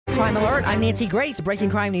Crime Alert, I'm Nancy Grace. Breaking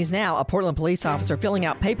crime news now. A Portland police officer filling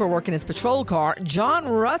out paperwork in his patrol car, John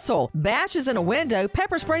Russell, bashes in a window,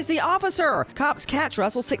 pepper sprays the officer. Cops catch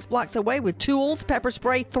Russell 6 blocks away with tools, pepper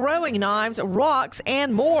spray, throwing knives, rocks,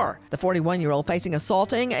 and more. The 41-year-old facing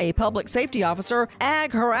assaulting a public safety officer,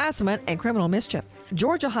 ag harassment, and criminal mischief.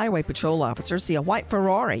 Georgia Highway Patrol officers see a white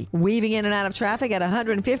Ferrari weaving in and out of traffic at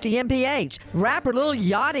 150 mph. Rapper Lil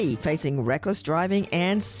Yachty facing reckless driving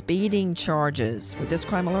and speeding charges. With this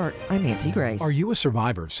Crime Alert, I'm Nancy Grace. Are you a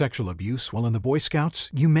survivor of sexual abuse while in the Boy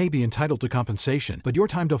Scouts? You may be entitled to compensation, but your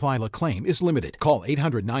time to file a claim is limited. Call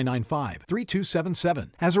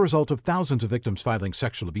 800-995-3277. As a result of thousands of victims filing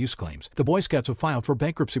sexual abuse claims, the Boy Scouts have filed for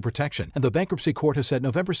bankruptcy protection, and the bankruptcy court has set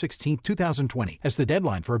November 16, 2020 as the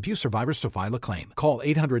deadline for abuse survivors to file a claim. Call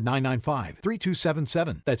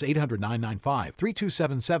 800-995-3277. That's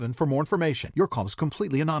 800-995-3277 for more information. Your call is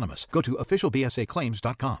completely anonymous. Go to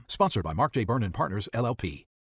officialbsaclaims.com. Sponsored by Mark J. Byrne and Partners, LLP.